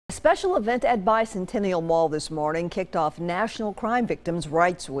A special event at Bicentennial Mall this morning kicked off National Crime Victims'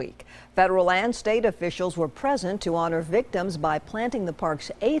 Rights Week. Federal and state officials were present to honor victims by planting the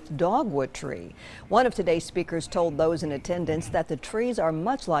park's 8th dogwood tree. One of today's speakers told those in attendance that the trees are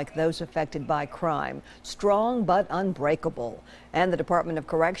much like those affected by crime, strong but unbreakable. And the Department of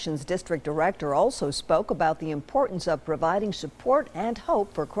Corrections District Director also spoke about the importance of providing support and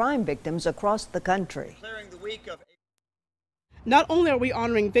hope for crime victims across the country. Not only are we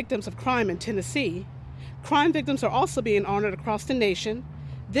honoring victims of crime in Tennessee, crime victims are also being honored across the nation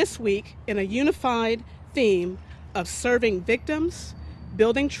this week in a unified theme of serving victims,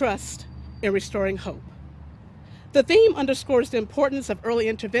 building trust, and restoring hope. The theme underscores the importance of early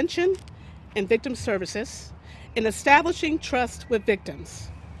intervention and victim services in establishing trust with victims,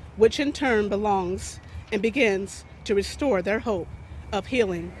 which in turn belongs and begins to restore their hope of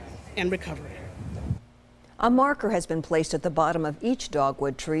healing and recovery. A marker has been placed at the bottom of each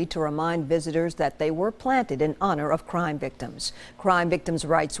dogwood tree to remind visitors that they were planted in honor of crime victims. Crime Victims'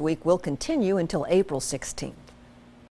 Rights Week will continue until April 16th.